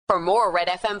For more Red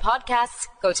FM podcasts,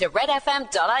 go to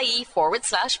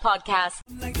redfm.ie/podcast.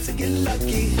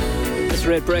 It's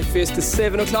Red Breakfast. It's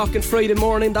 7 o'clock on Friday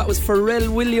morning. That was Pharrell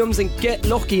Williams and Get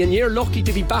Lucky. And you're lucky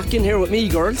to be back in here with me,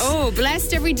 girls. Oh,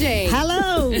 blessed every day.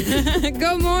 Hello.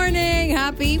 Good morning.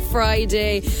 Happy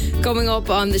Friday. Coming up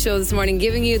on the show this morning,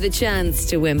 giving you the chance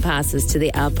to win passes to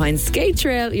the Alpine Skate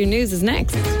Trail. Your news is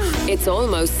next. It's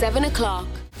almost 7 o'clock.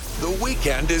 The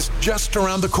weekend is just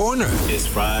around the corner. It's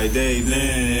Friday,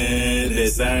 then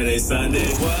it's Saturday, Sunday.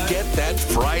 What? Get that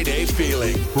Friday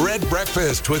feeling. Red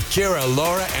Breakfast with Ciara,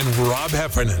 Laura and Rob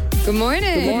Heffernan. Good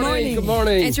morning. Good morning. Good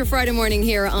morning. It's your Friday morning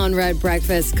here on Red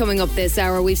Breakfast. Coming up this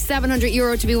hour, we've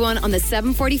 €700 to be won on the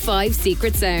 7:45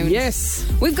 Secret Sound. Yes.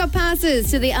 We've got passes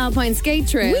to the Alpine Skate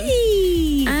Trail.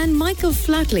 Whee! And Michael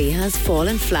Flatley has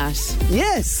fallen flat.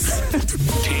 Yes.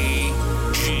 TGIF.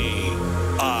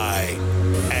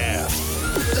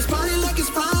 Let's party like it's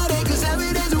Friday, 'cause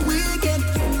every day's a weekend.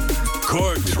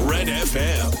 Cork's Red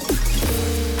FM.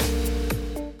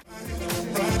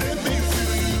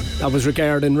 That was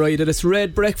regarding right at this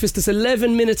Red Breakfast. It's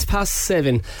 11 minutes past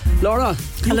 7. Laura,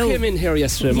 you Hello. came in here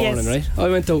yesterday morning, right? I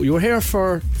went out. You were here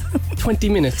for 20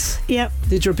 minutes. Yep.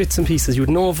 Did your bits and pieces. You had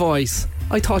no voice.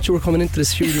 I thought you were coming into the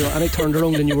studio and I turned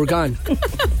around and you were gone.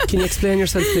 Can you explain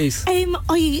yourself, please?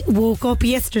 I woke up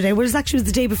yesterday, well, it was actually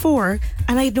the day before,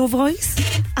 and I had no voice.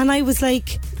 And I was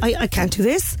like, I can't do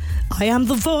this. I am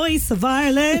the voice of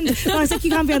Ireland. And I was like,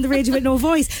 you can't be on the radio with no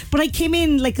voice. But I came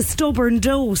in like a stubborn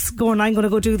dose going, I'm going to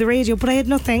go do the radio. But I had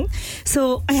nothing.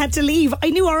 So I had to leave. I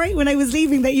knew all right when I was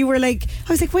leaving that you were like,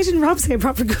 I was like, why didn't Rob say a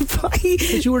proper goodbye?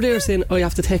 But you were there saying, I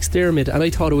have to text Dermot. And I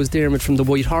thought it was Dermot from the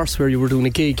White Horse where you were doing a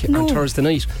gig on Thursday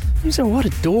night. I was like, what a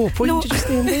dope. Why didn't you just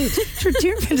stay in bed? Sure,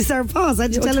 Dermot is our boss. I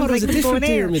had to tell him it was like a different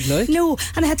Dermot, like. No,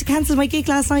 and I had to cancel my gig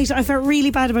last night. I felt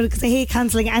really bad about it because I hate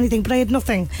cancelling anything, but I had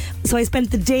nothing. So I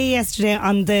spent the day yesterday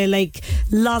on the like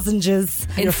lozenges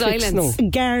In You're silence. fixed now.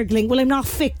 gargling. Well, I'm not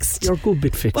fixed. You're a good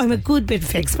bit fixed. I'm a good bit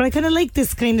fixed, but I kind of like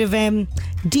this kind of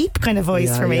deep kind of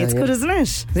voice for me. It's good, isn't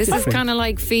it? This is kind of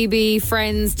like Phoebe,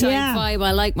 Friends type vibe.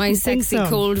 I like my sexy,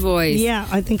 cold voice. Yeah,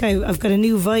 I think I've got a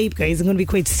new vibe, guys. I'm going to be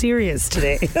quite serious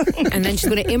today. And then she's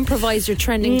going to improvise your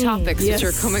trending topics, yes.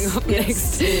 which are coming up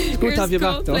next. Good to have you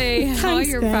back, though. Coldplay,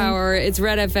 Higher Ben. Power. It's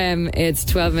Red FM. It's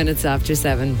 12 minutes after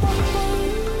 7.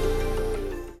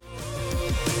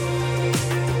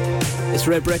 It's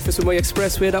Red Breakfast with my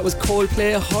Expressway. That was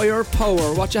Coldplay, Higher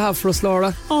Power. What you have for us,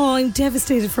 Laura? Oh, I'm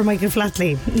devastated for Michael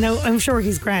Flatley. Now, I'm sure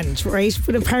he's grand, right?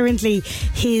 But apparently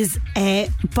his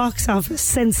box office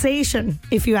sensation,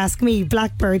 if you ask me,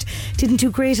 Blackbird, didn't do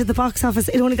great at the box office.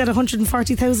 It only got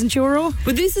 €140,000.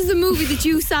 But this is a movie that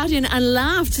you sat in and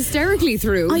laughed hysterically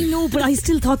through. I know, but I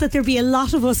still thought that there'd be a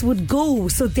lot of us would go,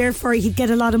 so therefore he'd get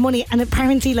a lot of money. And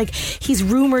apparently, like, he's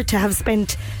rumoured to have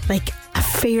spent like a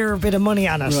fair bit of money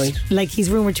on it. Right. Like, he's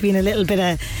rumoured to be in a little bit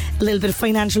of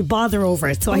financial bother over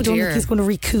it. So I don't think he's going to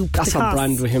recoup That's the on costs.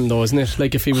 brand with him, though, isn't it?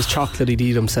 Like, if he was chocolate, he'd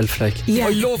eat himself. Like, Yeah.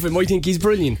 I love him. I think he's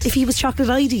brilliant. If he was chocolate,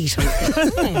 I'd eat him.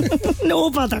 No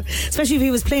bother. Especially if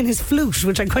he was playing his flute,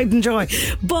 which I quite enjoy.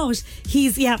 But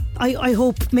he's, I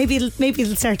hope maybe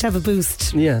it'll start to have a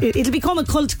boost. Yeah. It'll become a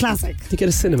cult classic. To get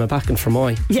a cinema back in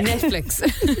Fermoy. Yeah. Netflix.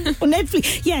 Oh,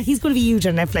 Netflix. Yeah, he's going to be huge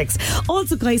on Netflix.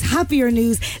 Also, guys, happier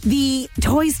news. The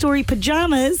Toy Story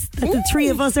pyjamas that the three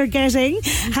of us are getting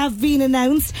have been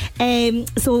announced.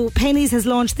 So Pennies has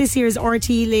launched this year's RT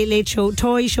Late Late Show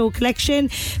Toy Show collection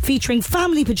featuring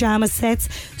family pyjama sets,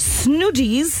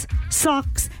 snuddies,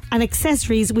 socks and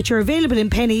accessories, which are available in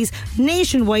Pennies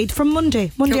nationwide from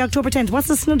Monday, October 10th. What's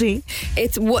a snuddy?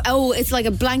 It's like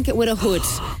a blanket with a hood.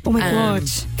 Oh my God.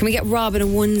 Can we get Rob in a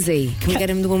onesie? Can we get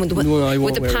him the one with the No, I won't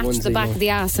with the wear a patch, the onesie, back no. of the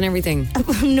ass and everything?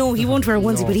 No, he won't wear a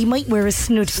onesie, but he might wear a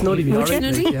snuddy. Snuddy be Would you?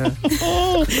 alright. Like, yeah.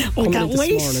 Oh, Coming can't in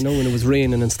wait. this morning, when it was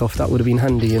raining and stuff, that would have been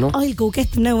handy, you know. I'll go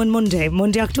get them now on Monday,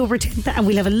 October 10th, and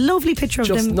we'll have a lovely picture of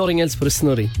Just them. nothing else but a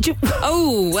snuddy.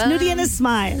 Oh, well. Snuddy and a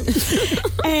smile.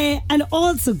 And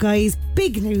also, guys,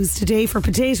 big news today for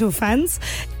potato fans.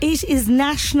 It is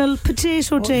National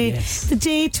Potato Day. Yes. The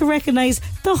day to recognise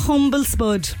the humble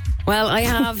spud. Well, I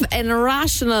have an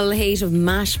irrational hate of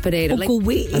mashed potato. Go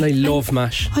away. And I love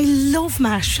mash. I love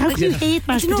mash. How can you hate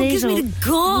mashed It potato? gives me the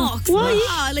gawks.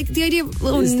 Why? Like the idea of,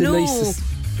 oh It's the no. nicest.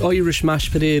 Irish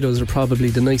mashed potatoes are probably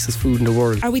the nicest food in the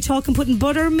world. Are we talking putting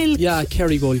butter, milk? Yeah,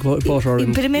 Kerrygold butter. A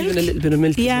bit of milk? Even a little bit of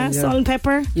milk. Yeah, as well, salt and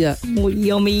pepper? Yeah. Oh,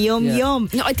 yummy, yum.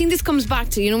 No, I think this comes back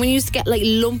to, when you used to get like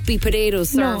lumpy potatoes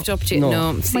served up to you.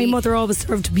 No. See, My mother always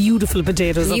served beautiful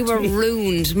potatoes. you were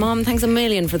ruined. Mom, thanks a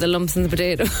million for the lumps in the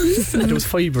potatoes. There was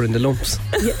fibre in the lumps.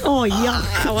 Yeah. Oh,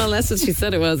 yuck. Well, that's what she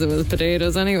said it was. It was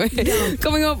potatoes anyway.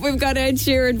 Coming up, we've got Ed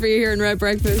Sheeran for you here in Red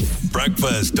Breakfast.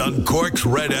 Breakfast on Cork's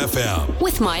Red FM.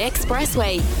 With My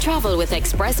Expressway. Travel with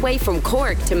Expressway from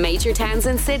Cork to major towns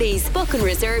and cities. Book and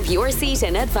reserve your seat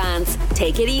in advance.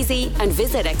 Take it easy and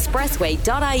visit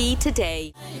expressway.ie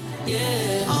today.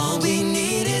 All we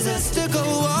need is us to go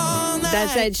all night.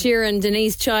 That's Ed Sheeran,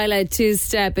 Denise Chila,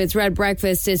 two-step. It's Red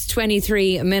Breakfast. It's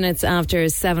 23 minutes after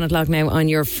 7 o'clock now on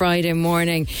your Friday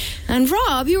morning. And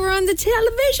Rob, you were on the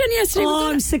television yesterday.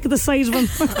 Oh, I'm sick of the sight of him.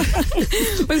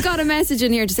 We've got a message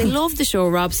in here to say, love the show,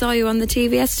 Rob. Saw you on the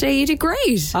TV yesterday. You did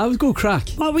great. I was good crack.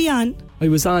 What were you on? I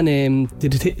was on,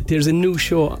 there's a new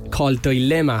show called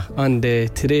Dilemma on the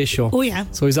Today Show. Oh, yeah.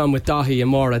 So I was on with Dahi and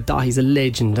Maura. Dahi's a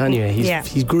legend anyway.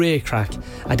 He's great crack.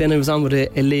 And then I was on with a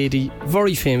lady,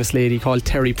 very famous lady called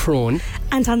Terry Prone.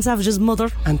 Anton Savage's mother.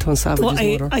 Anton Savage's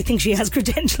mother. I think she has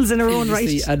credentials in her own right.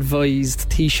 She advised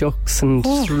Taoiseachs and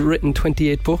written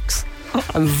 28 books.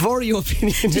 I'm very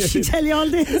opinionated. Did she tell you all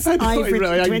this? I've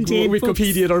written 28 books.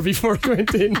 Wikipedia'd her before I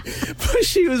went in. But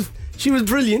she was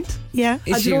brilliant. Yeah.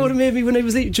 And do you know what it made me when I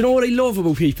was leaving? Do you know what I love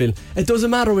about people? It doesn't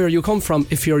matter where you come from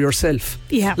if you're yourself.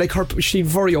 Yeah. Like she's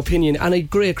very opinionated. And I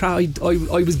great crowd.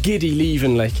 I was giddy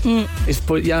leaving.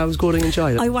 But yeah, I was good. I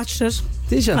enjoyed it. I watched it.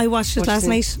 Did you? I watched it last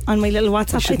night on my little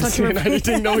WhatsApp. I thought you were I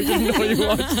didn't know you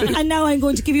watched it. And now I'm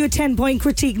going to give you a 10-point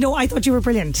critique. No, I thought you were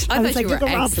brilliant. I was thought you were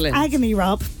excellent. Agony,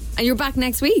 Rob. And you're back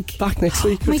next week. Back next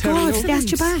week. My with Terry God, Owens, they asked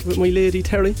you back. With my lady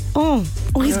Terry. Oh,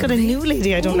 he's got a new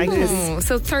lady. I don't like this.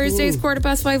 So Thursdays,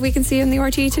 5:15, we can see you on the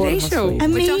RT Today Show. 5:15. With Dahi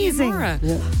and Amazing. Maura.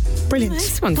 Yeah. Brilliant.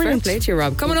 Nice one. Fair Brilliant. play to you,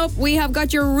 Rob. Coming up, we have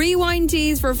got your rewind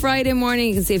teas for Friday morning.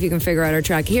 You can see if you can figure out our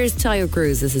track. Here's Tayo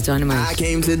Cruz. This is Dynamite. I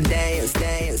came to dance. Like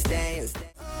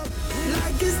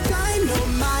it's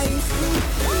dynamite.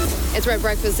 It's Red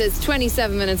Breakfast. It's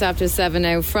 27 minutes after 7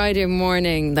 now. Friday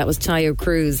morning. That was Tayo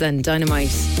Cruz and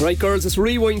Dynamite. Right, girls, it's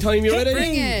rewind time. You ready?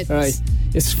 Bring it. All right.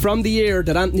 It's from the year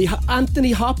that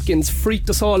Anthony Hopkins freaked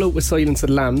us all out with Silence of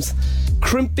the Lambs.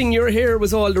 Crimping Your Hair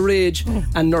was all the rage,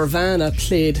 and Nirvana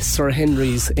played Sir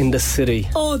Henry's in the City.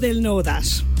 Oh, they'll know that.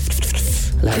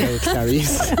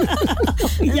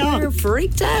 You're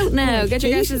freaked out now. Get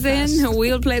your guesses in.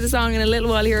 We'll play the song in a little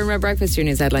while here in Red Breakfast. Your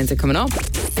news headlines are coming up.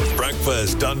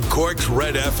 Breakfast on Cork's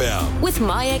Red FM. With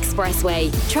My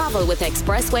Expressway. Travel with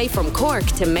Expressway from Cork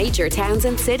to major towns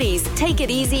and cities. Take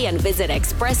it easy and visit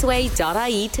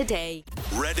expressway.ie today.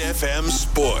 Red FM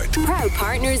Sport. Proud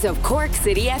partners of Cork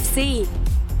City FC.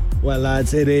 Well,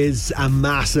 lads, it is a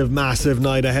massive, massive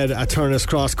night ahead at Turner's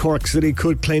Cross. Cork City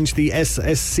could clinch the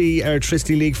SSC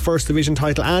Electricity League First Division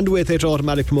title and with it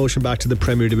automatic promotion back to the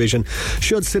Premier Division.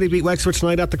 Should City beat Wexford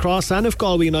tonight at the Cross, and if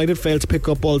Galway United fail to pick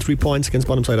up all 3 points against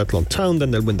bottom side at Town,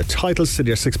 then they'll win the title.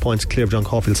 City are 6 points clear of John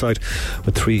Caulfield's side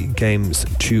with 3 games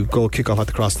to go. Kick-off at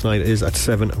the Cross tonight is at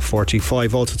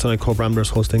 7:45. Also tonight, Cobh Ramblers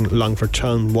hosting Longford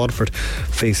Town, Waterford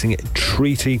facing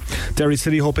Treaty. Derry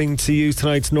City hoping to use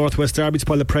tonight's Northwest Derby to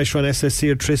pile the pressure on SSC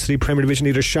Electricity Premier Division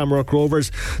leader Shamrock Rovers.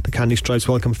 The Candy Stripes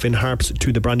welcome Finn Harps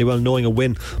to the Brandywell, knowing a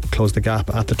win will close the gap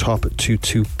at the top to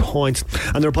 2 points.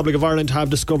 And the Republic of Ireland have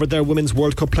discovered their Women's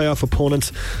World Cup playoff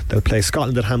opponents. They'll play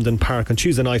Scotland at Hampden Park on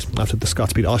Tuesday night after the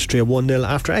Scots beat Austria 1-0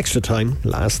 after extra time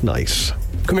last night.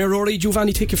 Come here, Rory. Do you have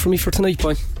any ticket for me for tonight,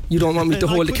 boy? You don't want me to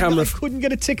hold the camera? I couldn't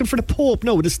get a ticket for the Pope.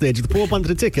 No, at this stage the Pope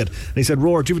wanted a ticket and he said,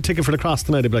 Roar, do you have a ticket for the Cross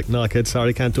tonight? I'd be like, no kid,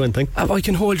 sorry, can't do anything. I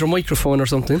can hold your microphone or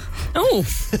something. Oh,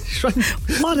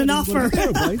 What an offer.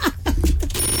 The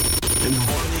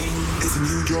morning is a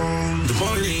new dawn. The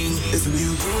morning is a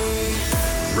new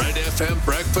dawn. Red FM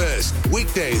Breakfast.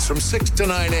 Weekdays from 6 to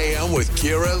 9 a.m. with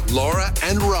Ciara, Laura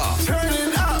and Rob.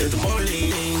 Turning up in the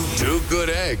morning. 2 good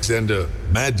eggs and a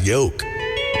mad yolk.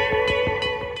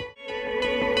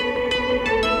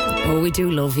 oh, we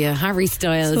do love you. Harry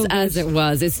Styles, So as it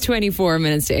was. It's 24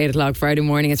 minutes to 8 o'clock Friday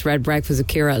morning. It's Red Breakfast with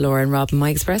Ciara, Laura and Rob and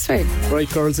My Expressway. Right,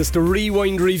 girls, it's the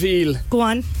rewind reveal. Go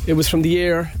on. It was from the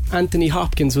year Anthony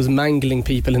Hopkins was mangling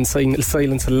people in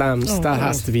Silence of Lambs. That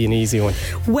has to be an easy one.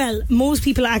 Well, most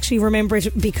people actually remember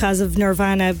it because of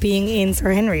Nirvana being in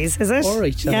Sir Henry's, is it? All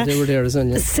right, yeah, they were there as well,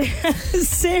 yeah.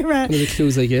 Sarah One of the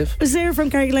clues I gave. Sarah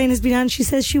from Carrigaline has been on. She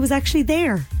says she was actually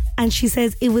there. and she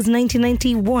says it was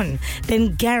 1991.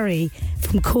 Then Gary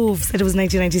from Cove said it was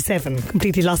 1997.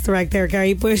 Completely lost the rag there,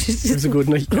 Gary. But it was a good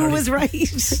night, Gary. Who was right?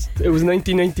 It was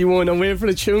 1991. I'm waiting for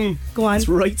the tune. Go on. It's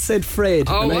Right Said Fred.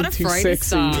 Oh, and what I'm a too Friday sexy.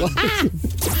 song.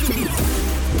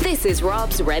 This is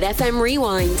Rob's Red FM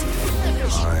Rewind.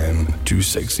 I'm too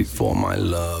sexy for my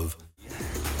love,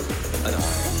 and I'm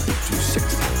too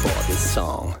sexy for this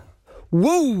song.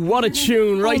 Whoa, what a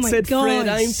tune. Right my Said God. Fred,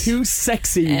 I'm too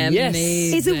sexy. Yes.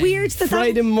 Is it weird that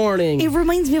Friday morning. It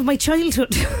reminds me of my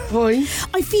childhood. Why?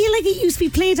 I feel like it used to be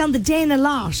played on the Den a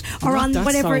lot, or Not on that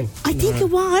whatever. song. I think it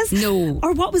was. No.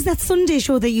 Or what was that Sunday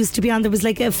show that used to be on? There was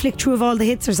like a flick through of all the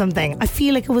hits or something. I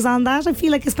feel like it was on that. I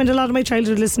feel like I spent a lot of my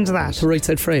childhood listening to that. To Right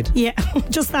Said Fred. Yeah,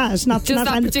 just that. Not Just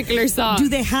that and- particular song. Do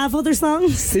they have other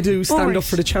songs? They do. Stand Up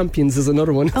for the Champions is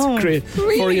another one. It's Oh, great.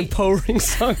 really? Very empowering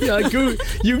song. Yeah, go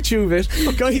YouTube it.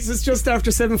 Guys, it's just after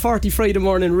 7:40 Friday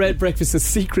morning. Red Breakfast, a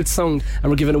secret sound,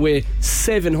 and we're giving away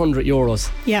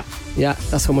 €700. Yeah. Yeah,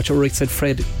 that's how much a Right Said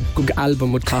Fred good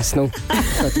album would cost now.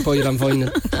 Start to buy it on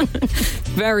vinyl.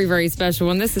 Very, very special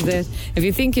one. This is it. If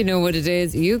you think you know what it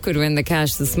is, you could win the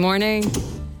cash this morning.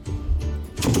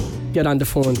 Get on the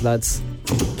phone, lads.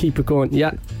 Keep it going.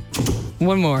 Yeah.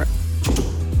 One more.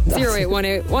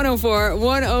 0818 104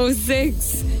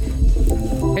 106.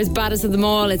 Here's Baddest of them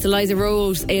all. It's Eliza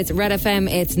Rose. It's Red FM.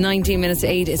 It's 19 minutes to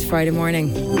 8. It's Friday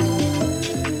morning.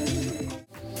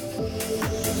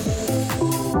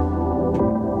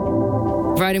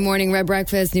 Friday morning, Red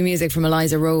Breakfast, new music from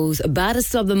Eliza Rose.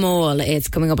 Baddest of them all. It's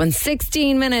coming up on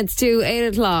 16 minutes to 8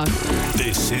 o'clock.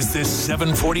 This is the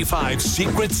 745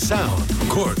 Secret Sound,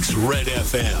 Cork's Red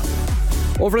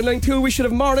FM. Over in line 2, we should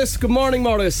have Morris. Good morning,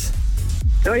 Morris.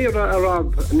 Hi,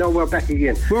 Rob. No, we're back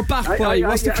again. We're back, boy.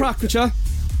 What's the crack with you?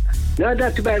 No,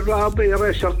 not too bad, Rob. You're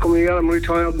a shot coming here. I'm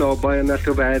retired now, boy, not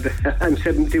too bad. I'm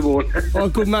 71. Oh,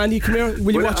 good man. You come here.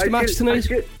 Will you watch the match tonight?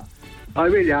 I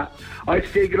will, yeah. I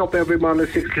still get up every morning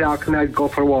at 6 o'clock and I'd go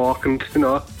for a walk and, you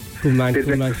know, Good man, did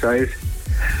good man. exercise.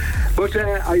 But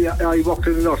I worked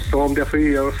in the nurse home there for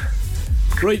years.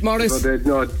 Right, Morris.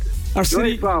 No, Our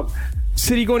City, right, Rob.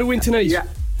 City going to win tonight? Yeah.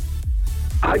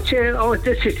 I'd say,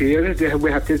 the City.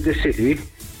 We have the City.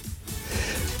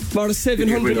 Morris,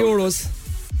 €700.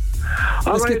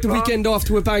 Let's get the weekend off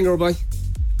to a banger, boy.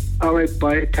 All right,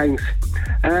 bye. Thanks.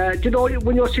 Do you know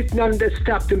when you're sitting on the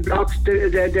Stapton blocks,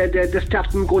 the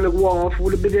Stapton going to go off?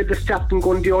 Would it be the Stapton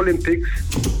going to the Olympics?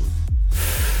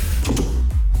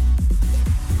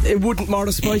 It wouldn't,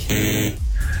 Morris, boy.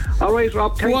 All right,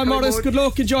 Rob. Thanks. Go on, Morris. Good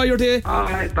luck. Enjoy your day. All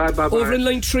right, bye. Over in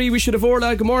line 3, we should have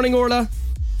Orla. Good morning, Orla.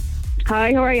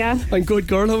 Hi, how are you? I'm good,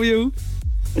 girl. How are you?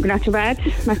 Not too bad.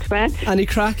 Any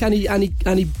crack?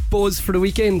 Any buzz for the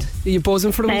weekend? Are you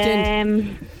buzzing for the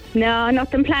weekend? No,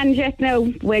 nothing planned yet.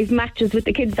 No, we've matches with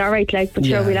the kids, all right, like, but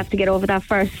sure, we'll have to get over that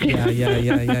first.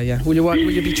 Yeah. Will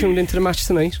you be tuned into the match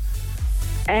tonight?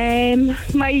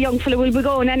 My young fella will be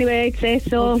going anyway, I'd say.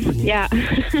 So, yeah.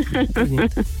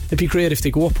 It'd be great if they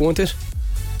go up, won't it?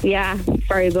 Yeah,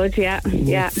 very good.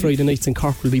 Yeah. Friday nights in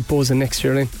Cork will be buzzing next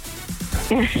year then.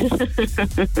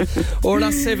 Or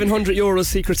that €700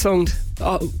 secret sound.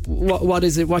 What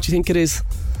is it? What do you think it is?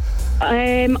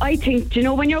 I think, do you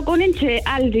know, when you're going into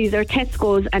Aldi's or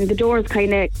Tesco's and the doors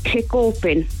kind of click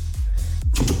open?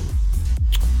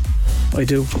 I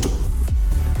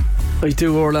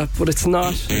do, Orla, but it's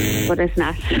not.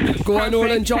 Go on,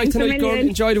 Orla, enjoy Thanks tonight, girl.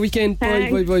 Enjoy the weekend. Bye.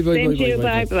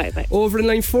 Bye. Over in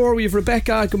line 4, we have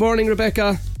Rebecca. Good morning,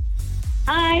 Rebecca.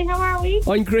 Hi, how are we?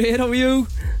 I'm great. How are you?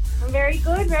 I'm very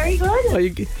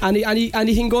good.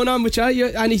 Anything going on with you?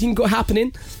 Anything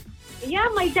happening? Yeah,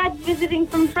 my dad's visiting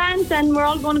from France, and we're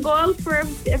all going to go out for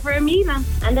a meal,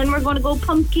 and then we're going to go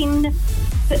pumpkin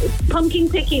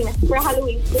picking for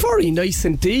Halloween. Very nice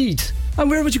indeed.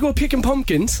 And where would you go picking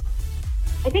pumpkins?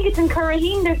 I think it's in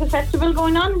Curraheen. There's a festival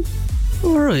going on.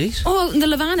 All right. Oh, in the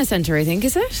Levana Centre, I think,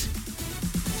 is it?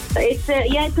 It's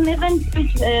an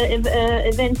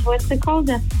event. What's it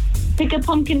called? Pick a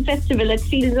Pumpkin Festival at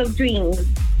Fields of Dreams.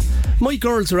 My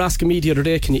girls were asking me the other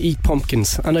day, can you eat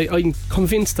pumpkins? And I'm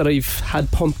convinced that I've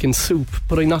had pumpkin soup,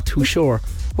 but I'm not too sure.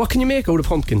 What can you make out of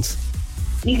pumpkins?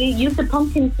 You use the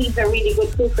pumpkin seeds are really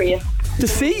good too for you. The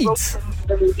seeds?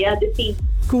 Yeah, the seeds.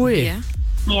 Go away.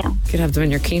 Yeah. Could have them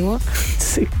in your quinoa.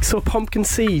 So pumpkin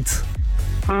seeds.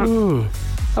 And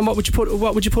what would you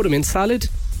put them in? Salad?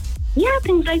 Yeah,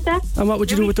 things like that. And what would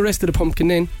you do with the rest of the pumpkin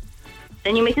then?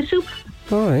 Then you make a soup.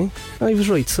 Alright, I was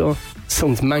right, so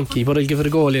sounds manky, but I'll give it a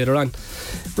go later on.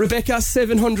 Rebecca,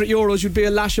 €700, you'd be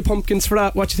a lash of pumpkins for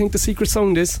that. What do you think the secret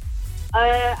sound is?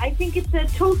 I think it's a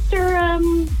toaster, how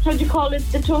do you call it?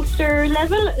 The toaster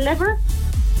lever?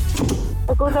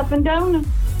 It goes up and down.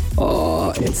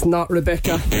 Oh, it's not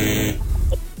Rebecca. There's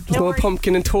no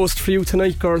pumpkin and toast for you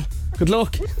tonight, girl. Good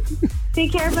luck.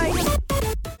 Take care, bye.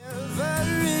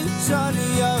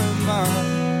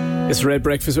 It's Red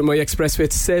Breakfast with My Expressway.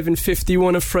 It's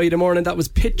 7:51 of Friday morning. That was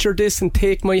Picture This and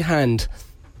Take My Hand.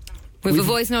 We've a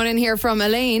voice note in here from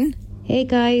Elaine. Hey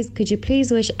guys, could you please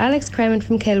wish Alex Cremen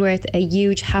from Kilworth a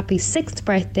huge happy 6th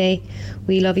birthday?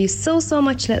 We love you so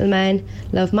much, little man.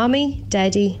 Love mommy,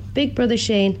 daddy, big brother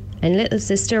Shane and little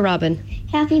sister Robin.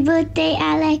 Happy birthday,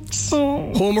 Alex.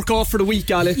 Homework off for the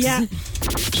week, Alex. Yeah.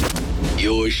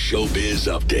 Your showbiz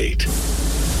update.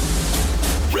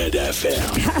 Red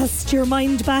FM. Cast your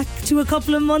mind back to a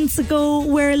couple of months ago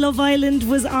where Love Island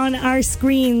was on our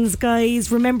screens,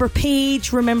 guys. Remember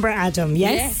Paige? Remember Adam?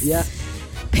 Yes? Yeah.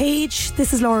 Paige,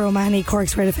 this is Laura O'Mahony,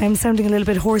 Cork's Red FM. Sounding a little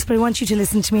bit hoarse, but I want you to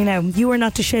listen to me now. You are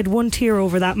not to shed one tear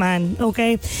over that man,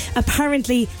 okay?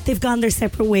 Apparently, they've gone their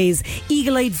separate ways.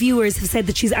 Eagle-eyed viewers have said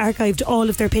that she's archived all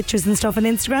of their pictures and stuff on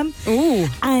Instagram. Ooh.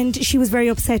 And she was very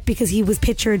upset because he was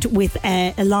pictured with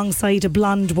alongside a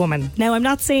blonde woman. Now, I'm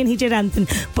not saying he did anything,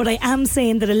 but I am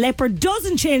saying that a leopard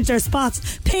doesn't change their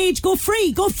spots. Paige, go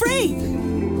free! Go free!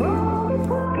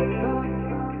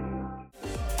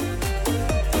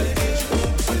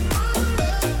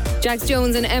 Jax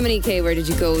Jones and Emily K, where did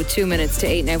you go? 2 minutes to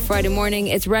 8 now. Friday morning,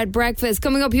 it's Red Breakfast.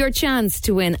 Coming up, your chance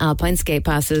to win Alpine Skate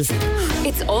Passes.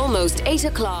 It's almost 8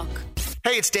 o'clock.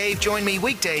 Hey, it's Dave. Join me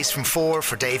weekdays from 4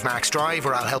 for Dave Max Drive,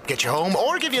 where I'll help get you home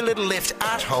or give you a little lift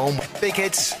at home. Big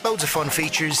hits, loads of fun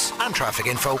features and traffic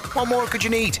info. What more could you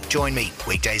need? Join me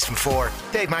weekdays from 4.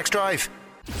 Dave Max Drive.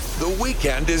 The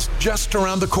weekend is just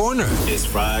around the corner. It's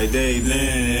Friday,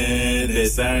 then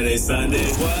it's Saturday, Sunday.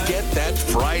 What? Get that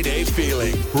Friday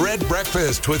feeling. Red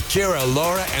Breakfast with Ciara,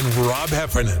 Laura and Rob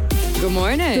Heffernan. Good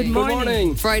morning. Good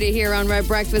morning. Friday here on Red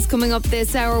Breakfast. Coming up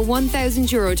this hour,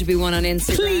 €1,000 to be won on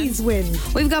Instagram. Please win.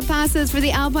 We've got passes for the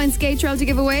Alpine Skate Trail to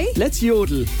give away. Let's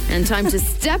yodel. And time to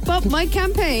step up my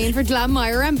campaign for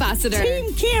Glanmire Ambassador.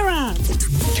 Team Ciara.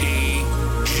 TGIF.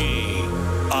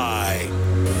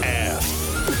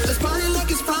 Let's party like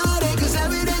it's Friday, 'cause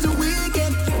every day's a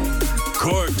weekend.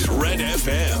 Cork's Red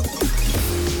FM.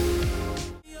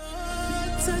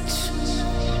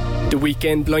 The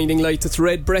weekend blinding lights. It's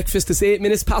Red Breakfast. It's 8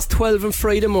 minutes past 12 on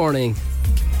Friday morning.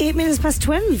 8 minutes past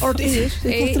 12. Or 8. What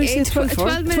did I say?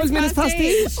 12 minutes past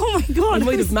 8. Oh my God. I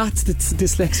might have maths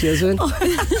dyslexia as well.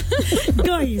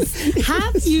 Guys,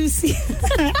 have you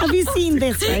seen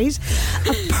this, right?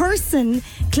 A person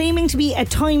claiming to be a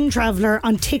time traveller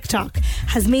on TikTok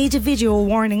has made a video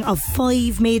warning of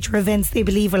 5 major events they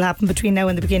believe will happen between now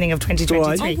and the beginning of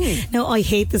 2023. Now, I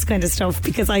hate this kind of stuff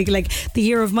because the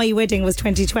year of my wedding was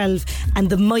 2012 and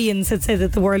the Mayans had said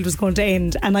that the world was going to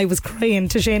end, and I was crying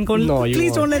to Shane going,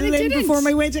 please don't let it end before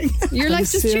my wedding. Your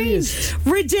life just changed.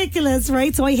 Ridiculous,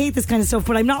 right? So I hate this kind of stuff,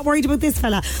 but I'm not worried about this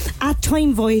fella. At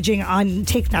Time Voyaging on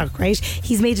TikTok, right?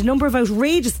 He's made a number of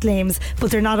outrageous claims,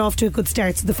 but they're not off to a good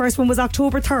start. So the first one was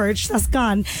October 3rd, that's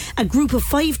gone. A group of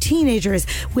 5 teenagers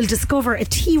will discover a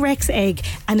T-Rex egg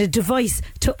and a device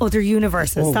to other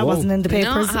universes. That wasn't in the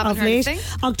papers of late.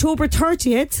 October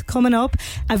 30th, coming up,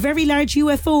 a very large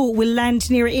UFO will land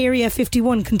near Area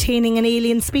 51 containing an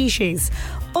alien species.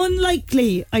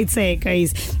 Unlikely, I'd say,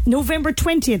 guys. November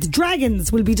 20th,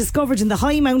 dragons will be discovered in the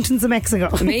high mountains of Mexico.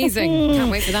 Amazing.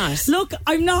 Can't wait for that. Look,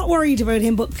 I'm not worried about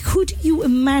him, but could you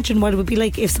imagine what it would be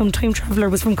like if some time traveller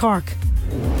was from Cork?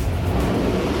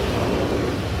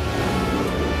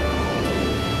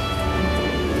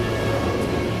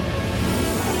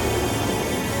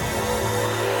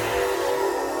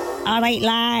 Alright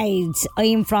lads,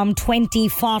 I'm from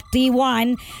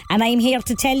 2041 and I'm here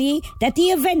to tell you that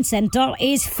the event centre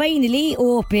is finally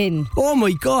open. Oh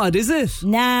my God, is it?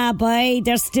 Nah boy,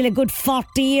 there's still a good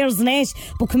 40 years in it.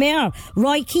 But come here,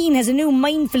 Roy Keane has a new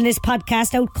mindfulness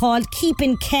podcast out called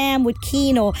Keeping Calm with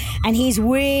Keano, and he's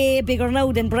way bigger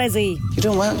now than Brezzy. You're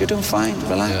doing well, you're doing fine.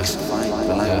 Relax.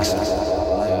 Relax.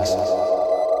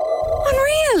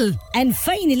 Unreal. And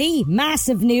finally,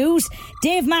 massive news.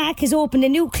 Dave Mack has opened a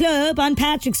new club on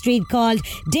Patrick Street called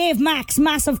Dave Mack's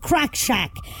Massive Crack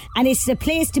Shack, and it's the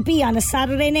place to be on a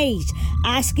Saturday night.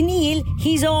 Ask Neil,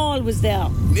 he's always there.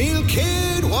 Neil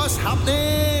Kidd, what's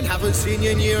happening? Haven't seen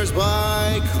you in years,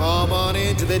 boy. Come on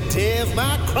into the Dave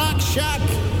Mack Crack Shack.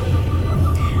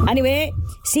 Anyway,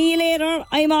 see you later.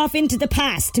 I'm off into the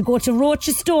past to go to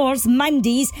Roach's Stores,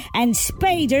 Mandy's and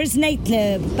Spider's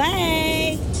nightclub.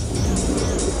 Bye.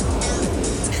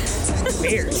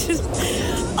 weird.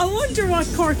 I wonder what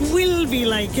Cork will be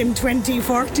like in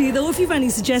 2040, though. If you've any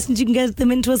suggestions, you can get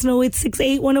them into us on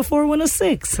 0868 104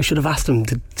 106. I should have asked him,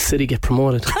 did City get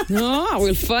promoted? No,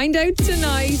 we'll find out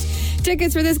tonight.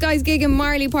 Tickets for this guy's gig in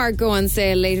Marley Park go on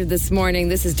sale later this morning.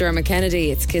 This is Dermot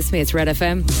Kennedy. It's Kiss Me, it's Red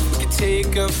FM.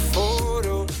 Take a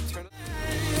photo.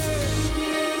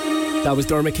 That was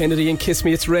Dermot Kennedy and Kiss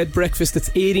Me, it's Red Breakfast.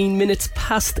 It's 18 minutes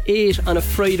past 8 on a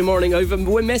Friday morning. I've a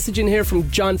message in here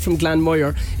from John from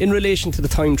Glanmire in relation to the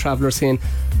time traveller saying,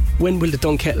 when will the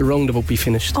Dunkettle roundabout be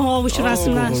finished? Oh, we should have asked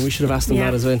him that. We should have asked him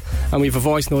that as well. And we have a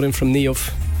voice note in from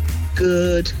Neof.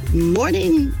 Good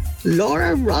morning,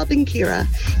 Laura, Rob and Ciara.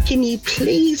 Can you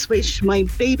please wish my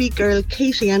baby girl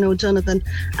Katie Ann O'Donovan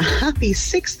a happy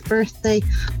 6th birthday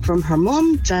from her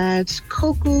mum, dad,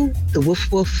 Coco, the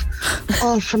woof woof,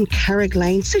 all from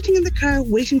Carriglane, sitting in the car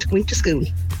waiting to go into school.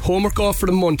 Homework off for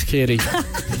the month, Katie.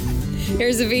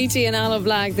 Here's Avicii and Aloe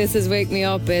Black. This is Wake Me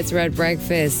Up. It's Red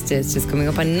Breakfast. It's just coming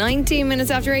up on 19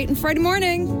 minutes after 8 on Friday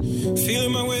morning.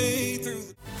 Feeling my way through.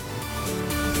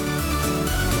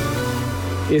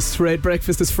 It's Red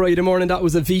Breakfast this Friday morning. That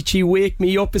was Avicii. Wake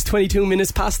Me Up. It's 22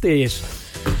 minutes past 8.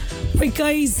 Right,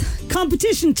 guys,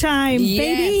 competition time,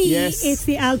 baby. Yes. It's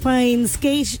the Alpine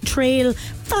Skate Trail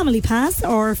Family Pass,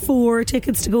 or 4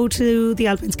 tickets to go to the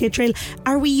Alpine Skate Trail.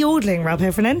 Are we yodeling, Rob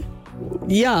Heffernan?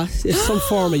 Yeah, it's some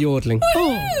form of yodeling.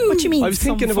 Oh, what do you mean? I was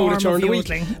thinking about it during the week.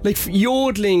 Like,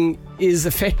 yodeling is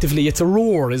effectively, it's a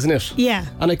roar, isn't it? Yeah.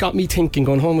 And it got me thinking,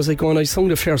 going home, was like, I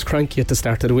sounded fairly cranky at the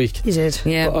start of the week. You did.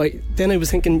 Yeah. But then I was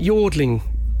thinking, yodeling,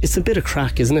 it's a bit of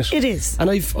crack, isn't it? It is.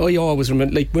 And I always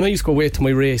remember, like, when I used to go away to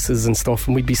my races and stuff,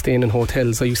 and we'd be staying in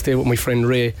hotels, I used to stay with my friend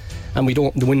Ray, and we'd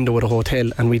open the window of the hotel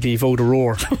and we'd leave out a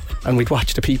roar and we'd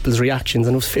watch the people's reactions,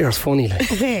 and it was fierce funny, like.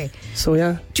 Okay. So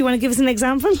yeah. Do you want to give us an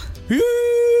example?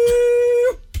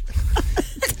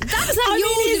 That's not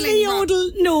Is the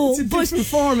yodel? No, it's a different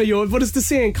form of yodel, but it's the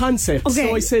same concept. Okay.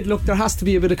 So I said, look, there has to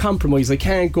be a bit of compromise. I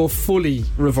can't go fully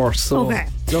reverse. So, okay.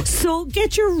 Look. So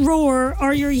get your roar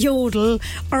or your yodel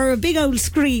or a big old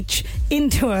screech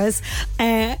into us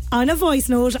on a voice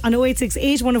note on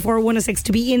 0868 104 106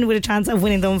 to be in with a chance of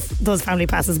winning those family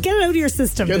passes. Get it out of your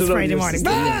system this Friday morning.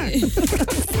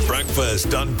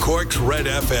 Breakfast on Cork's Red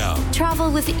FM.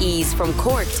 Travel with ease from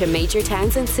Cork to major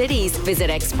towns and cities. Visit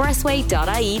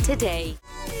expressway.ie today.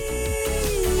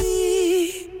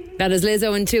 That is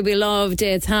Lizzo and To Be Loved.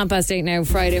 It's 8:30 now,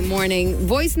 Friday morning.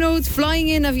 Voice notes flying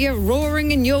in of you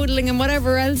roaring and yodeling and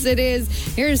whatever else it is.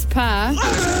 Here's Pa.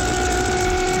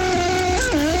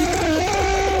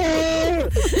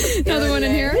 Another one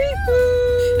in here.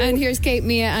 And here's Kate,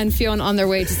 Mia and Fionn on their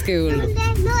way to school.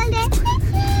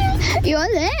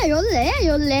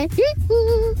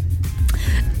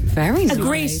 Very nice. A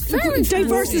great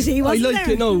diversity. I like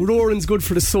it. No, roaring's good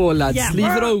for the soul, lads. Yeah. Leave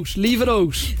it out. Leave it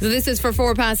out. So this is for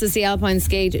 4 passes, the Alpine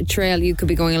Skate Trail. You could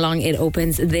be going along. It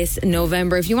opens this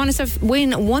November. If you want to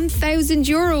win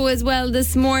 €1,000 as well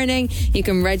this morning, you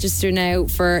can register now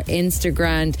for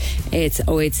Instagram. It's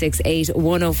 0868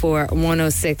 104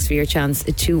 106 for your chance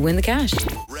to win the cash.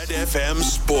 Red FM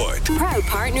Sport. Proud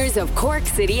partners of Cork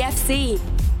City FC.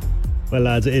 Well,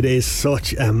 lads, it is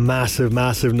such a massive,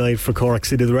 massive night for Cork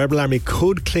City. The Rebel Army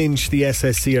could clinch the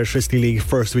SSC Electricity League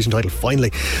First Division title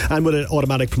finally, and with an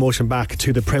automatic promotion back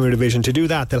to the Premier Division. To do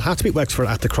that, they'll have to beat Wexford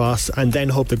at the Cross, and then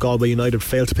hope that Galway United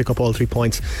fail to pick up all 3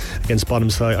 points against bottom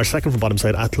side, or second from bottom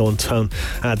side at Lone Town.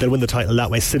 They'll win the title that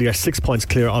way. City are 6 points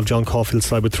clear of John Caulfield's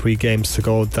side with 3 games to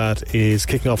go. That is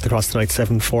kicking off the Cross tonight,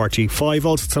 7:45.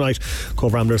 Also tonight,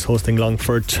 Cove Ramblers hosting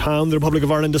Longford Town. The Republic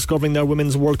of Ireland discovering their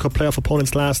Women's World Cup playoff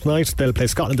opponents last night. They'll play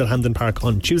Scotland at Hampden Park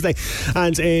on Tuesday.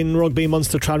 And in rugby,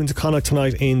 Munster travelling to Connacht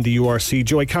tonight in the URC.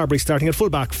 Joey Carberry starting at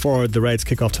fullback for the Reds.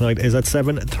 Kick-off tonight is at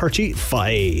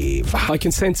 7:35. I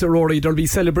can sense it, Rory. There'll be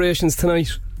celebrations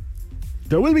tonight.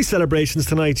 There will be celebrations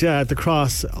tonight, yeah, at the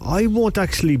Cross. I won't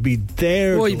actually be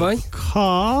there. Why, boy?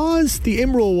 Because the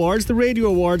IMRO Awards, the Radio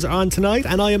Awards, are on tonight,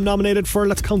 and I am nominated for,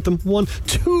 let's count them,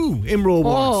 2 IMRO Awards.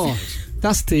 Oh,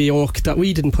 that's the oak that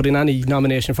we didn't put in any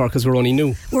nomination for because we're only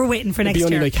new. We're waiting for next year. We'll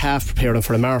be only year. like half prepared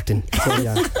for a marathon. So,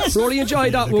 yeah. Rory,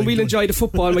 enjoy that one. We'll enjoy the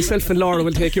football. Myself and Laura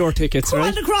will take your tickets, Go right?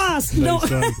 on the Cross. No.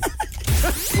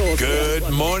 Good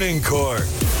morning, Cork.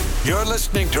 You're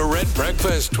listening to Red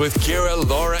Breakfast with Ciara,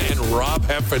 Laura and Rob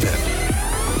Heffernan.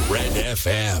 Red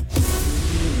FM.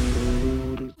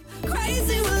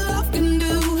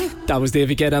 That was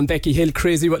David Guetta and Becky Hill.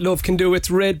 Crazy What Love Can Do. It's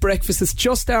Red Breakfast. It's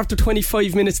just after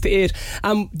 25 minutes to 8.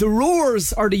 The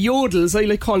roars, or the yodels, I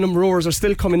like calling them roars, are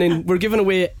still coming in. We're giving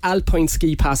away Alpine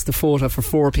Ski Pass to Fota for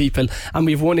 4 people, and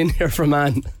we've one in here for a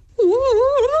man.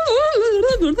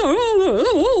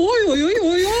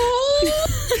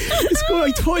 It's Go,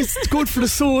 I thought it's good for the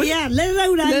soul. Yeah, let it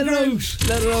out, Let Andrew. it out.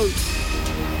 Let it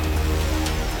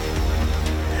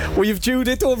out. We have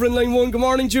Judith over in line 1. Good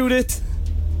morning, Judith.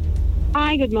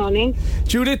 Hi, good morning.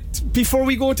 Judith, before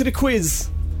we go to the quiz,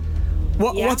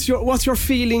 what's your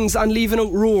feelings on leaving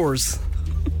out roars?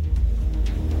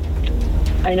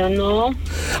 I don't know.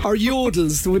 Or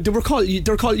yodels.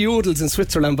 They're called yodels in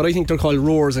Switzerland, but I think they're called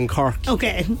roars in Cork.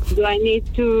 Okay. Do I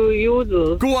need to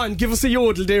yodel? Go on, give us a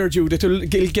yodel there, Judith. It'll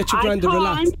get you grand and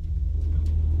relaxed.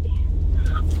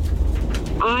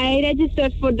 I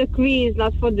registered for the quiz,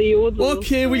 not for the yodel.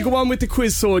 Okay, we'll go on with the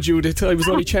quiz, so Judith. I was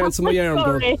only chancing my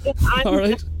arm there. All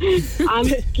right. I'm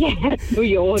scared to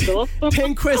yodel.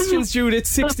 10 questions, Judith.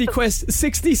 60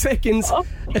 seconds.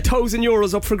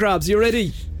 €1,000 up for grabs. You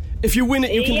ready? If you win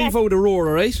it, you can leave out a roar,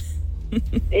 all right?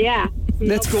 Yeah.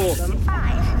 Let's go.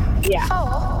 5, Yeah.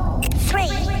 4, 3,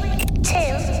 2,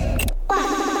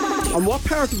 1. On what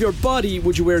part of your body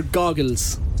would you wear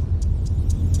goggles?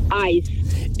 Eyes.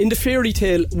 In the fairy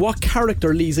tale, what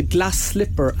character leaves a glass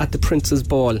slipper at the prince's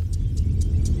ball?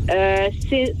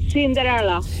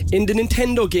 Cinderella. In the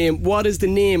Nintendo game, what is the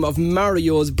name of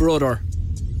Mario's brother?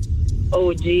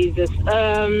 Oh, Jesus.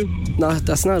 No,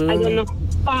 that's not it. I don't know.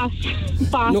 Pass.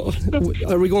 No,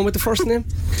 are we going with the first name?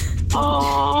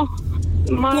 Oh,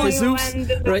 Mario Jesus.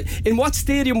 and... Right. In what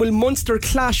stadium will Munster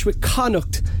clash with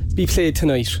Connacht be played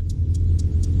tonight?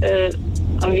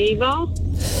 Aviva.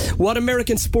 What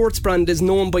American sports brand is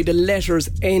known by the letters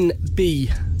NB?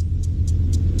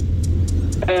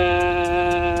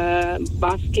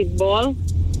 Basketball.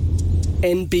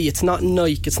 NB. It's not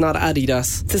Nike. It's not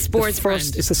Adidas. It's a sports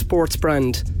brand. It's a sports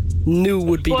brand. New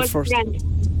would be the first. Brand.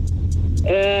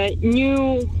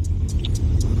 New.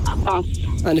 Pass.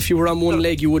 And if you were on one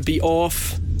leg, you would be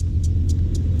off.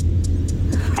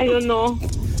 I don't know.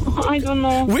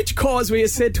 Which causeway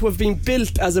is said to have been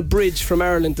built as a bridge from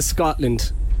Ireland to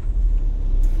Scotland?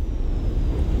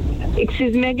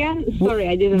 Excuse me again? Sorry,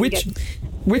 I didn't get...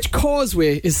 Which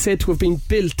causeway is said to have been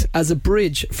built as a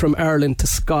bridge from Ireland to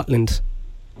Scotland?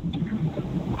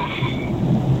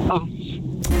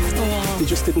 They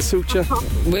just didn't suit you.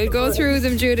 We'll go through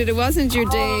them, Judith. It wasn't your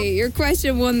day. Your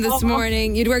question won this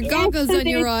morning. You'd wear goggles on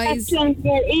your eyes. Questions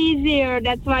were easier.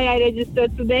 That's why I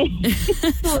registered today.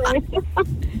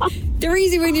 They're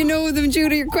easy when you know them,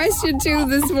 Judy. Your question 2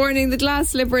 this morning. The glass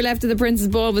slipper left of the Prince's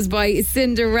Ball was by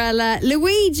Cinderella.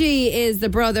 Luigi is the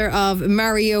brother of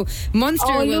Mario.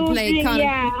 Munster will play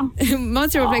Connacht.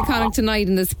 Munster will play Connacht tonight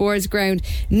in the sports ground.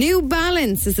 New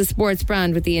Balance is the sports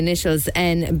brand with the initials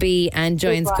NB, and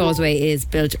Giants Causeway is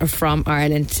built from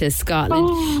Ireland to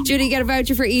Scotland. Judy, get a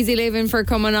voucher for Easy Living for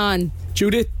coming on.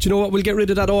 Judith, do you know what? We'll get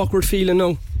rid of that awkward feeling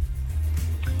now.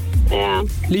 Yeah.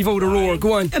 Leave out a roar.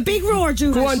 Go on. A big roar,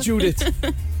 Judith. Go on, Judith.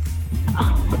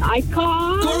 I can't.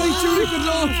 Go right, Judith. Good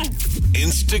luck.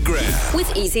 Instagram.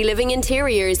 With Easy Living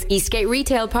Interiors, Eastgate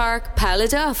Retail Park,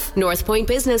 Paladuff, North Point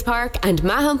Business Park and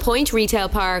Mahon Point Retail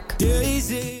Park.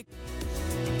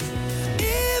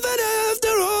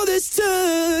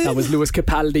 That was Lewis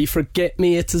Capaldi. Forget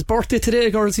Me. It's his birthday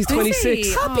today, girls. He's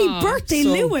 26. Happy birthday,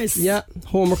 Lewis. Yeah,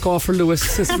 homework off for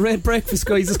Lewis. It's Red Breakfast,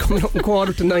 guys, is coming up in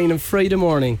 8:45 on Friday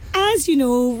morning. As you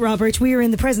know, Robert, we are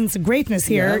in the presence of greatness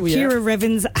here. Yeah, Ciara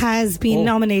Revens has been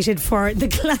nominated for the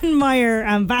Glanmire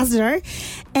Ambassador,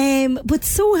 but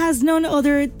so has none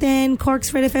other than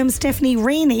Cork's Red FM Stephanie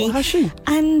Rainey. Has she?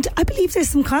 And I believe there's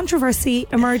some controversy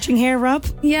emerging here, Rob.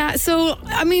 Yeah, so,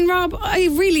 I mean, Rob, I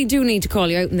really do need to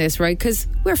call you out in this, right? Because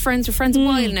we're friends a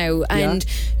while now, and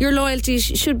your loyalty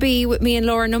should be with me and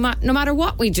Laura no matter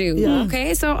what we do,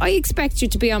 okay? So I expect you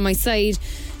to be on my side.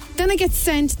 Then I get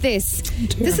sent this.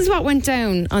 This is what went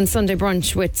down on Sunday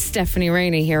brunch with Stephanie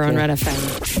Rainey here on Red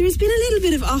FM. There's been a little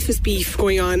bit of office beef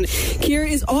going on. Ciara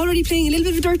is already playing a little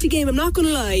bit of a dirty game, I'm not going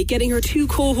to lie, getting her 2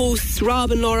 co-hosts,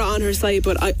 Rob and Laura, on her side,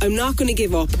 but I'm not going to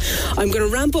give up. I'm going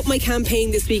to ramp up my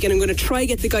campaign this week and I'm going to try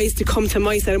get the guys to come to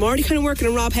my side. I'm already kind of working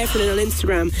on Rob Heffernan on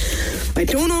Instagram. I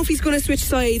don't know if he's going to switch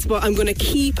sides, but I'm going to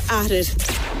keep at it.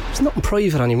 It's nothing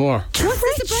private anymore.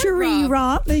 What's that,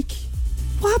 Rob?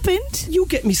 What happened? You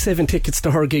get me 7 tickets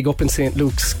to her gig up in St.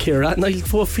 Luke's, Ciara, and I'll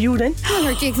vote for you then. Well,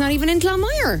 her gig's not even in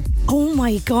Glanmire. Oh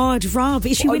my God, Rob,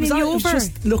 is she winning you over? I was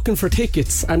just looking for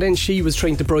tickets, and then she was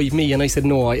trying to bribe me, and I said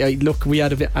no. We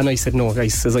had a bit, and I said no,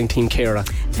 guys, says I'm Team Ciara.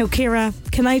 Now, Ciara,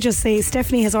 can I just say,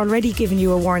 Stephanie has already given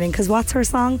you a warning, because what's her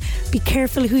song? Be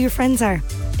careful who your friends are.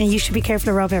 And you should be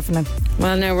careful of Rob Heffernan.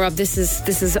 Well, now, Rob, this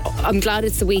is. I'm glad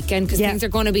it's the weekend because things are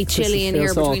going to be chilly in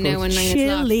here between now and 9 o'clock.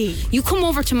 Chilly. You come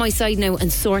over to my side now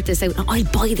and sort this out, and I'll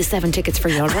buy the 7 tickets for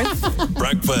you, all right?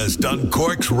 Breakfast on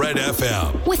Cork's Red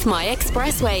FM. With My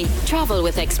Expressway. Travel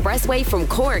with Expressway from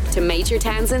Cork to major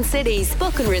towns and cities.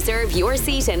 Book and reserve your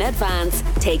seat in advance.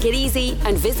 Take it easy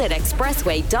and visit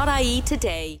expressway.ie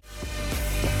today.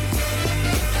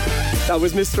 That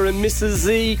was Mr. and Mrs.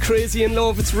 Z, Crazy in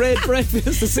Love. It's Red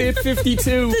Breakfast. It's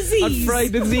 8:52 on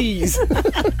Friday Z's.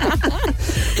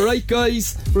 Right,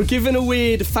 guys, we're giving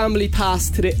away the family pass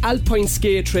to the Alpine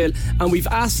Skate Trail, and we've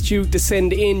asked you to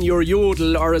send in your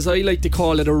yodel, or as I like to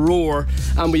call it, a roar.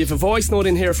 And we have a voice note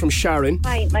in here from Sharon.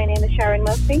 Hi, my name is Sharon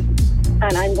Murphy,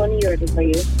 and I'm going to yodel for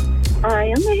you. I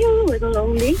am a hill with a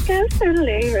lonely cow,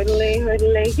 hurdle-ay, hurdle-ay,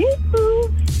 hurdle-ay,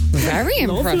 hee-hoo. Very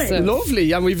impressive.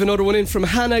 Lovely. And we've another one in from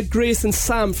Hannah, Grace and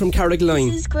Sam from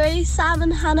Carrigaline. This is Grace, Sam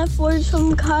and Hannah Ford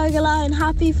from Carrigaline.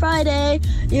 Happy Friday.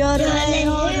 Yodelay,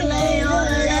 yodelay,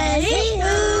 yodelay,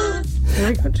 hee-hoo.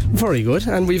 Very good. Very good.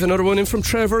 And we've another one in from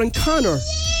Trevor and Connor.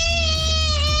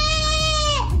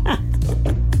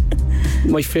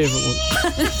 My favourite one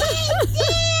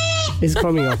is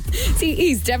coming up. See,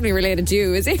 he's definitely related to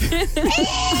you, is he?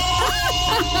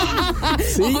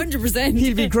 See? 100%.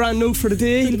 He'll be grand now for the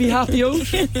day. He'll be happy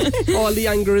out. All the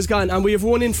anger is gone. And we have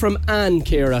one in from Anne,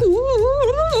 Ciara.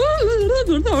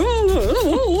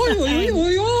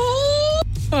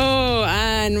 Oh,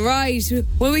 Anne, right.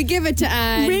 Will we give it to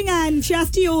Anne? Ring Anne, she has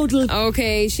to yodel.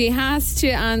 Okay, she has to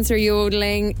answer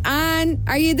yodeling. Anne,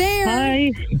 are you there?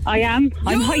 Hi, I am.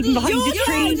 I'm hiding behind the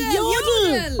tree.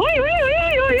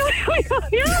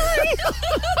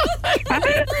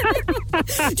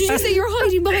 Did you say you're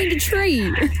hiding behind a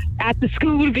tree? At the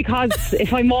school, because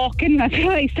if I'm walking, that's when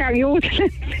I start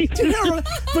yodeling.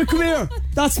 But come here,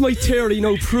 that's my theory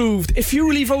now proved. If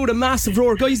you leave out a massive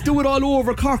roar, guys, do it all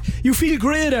over Cork, you feel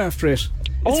great after it.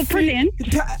 Oh, brilliant.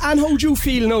 And how do you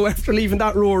feel now after leaving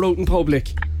that roar out in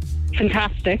public?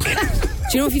 Fantastic. Do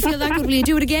you know if you feel that good, will you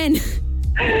do it again?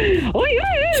 Oh, yeah.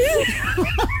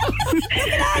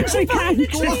 I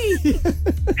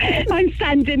can't. I'm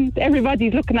standing,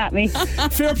 everybody's looking at me.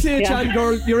 Fair play, Jan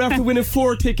girl. You're after winning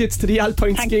 4 tickets to the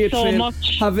Alpine Skate Trail.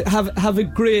 Thanks so much. Have a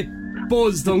great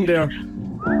buzz down there.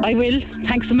 I will.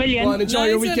 Thanks a million. Go on, enjoy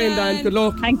your weekend, Dan. Good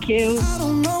luck. Thank you. I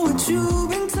don't know what you've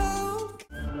been told.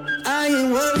 I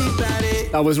ain't worried about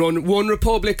it. That was One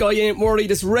Republic. I ain't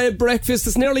worried. It's Red Breakfast.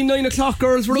 It's nearly 9 o'clock,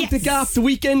 girls. We're up the gap. The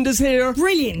weekend is here.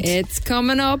 Brilliant. It's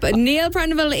coming up. Neil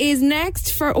Prendeville is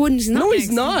next for... Oh, he's not No, next.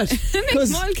 he's not.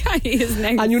 Mick Mulcahy is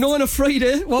next. And you know, on a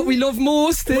Friday, what we love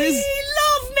most is... We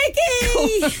love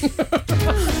Mickey!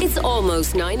 It's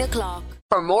almost 9 o'clock.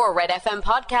 For more Red FM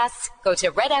podcasts, go to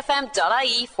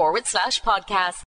redfm.ie/podcast.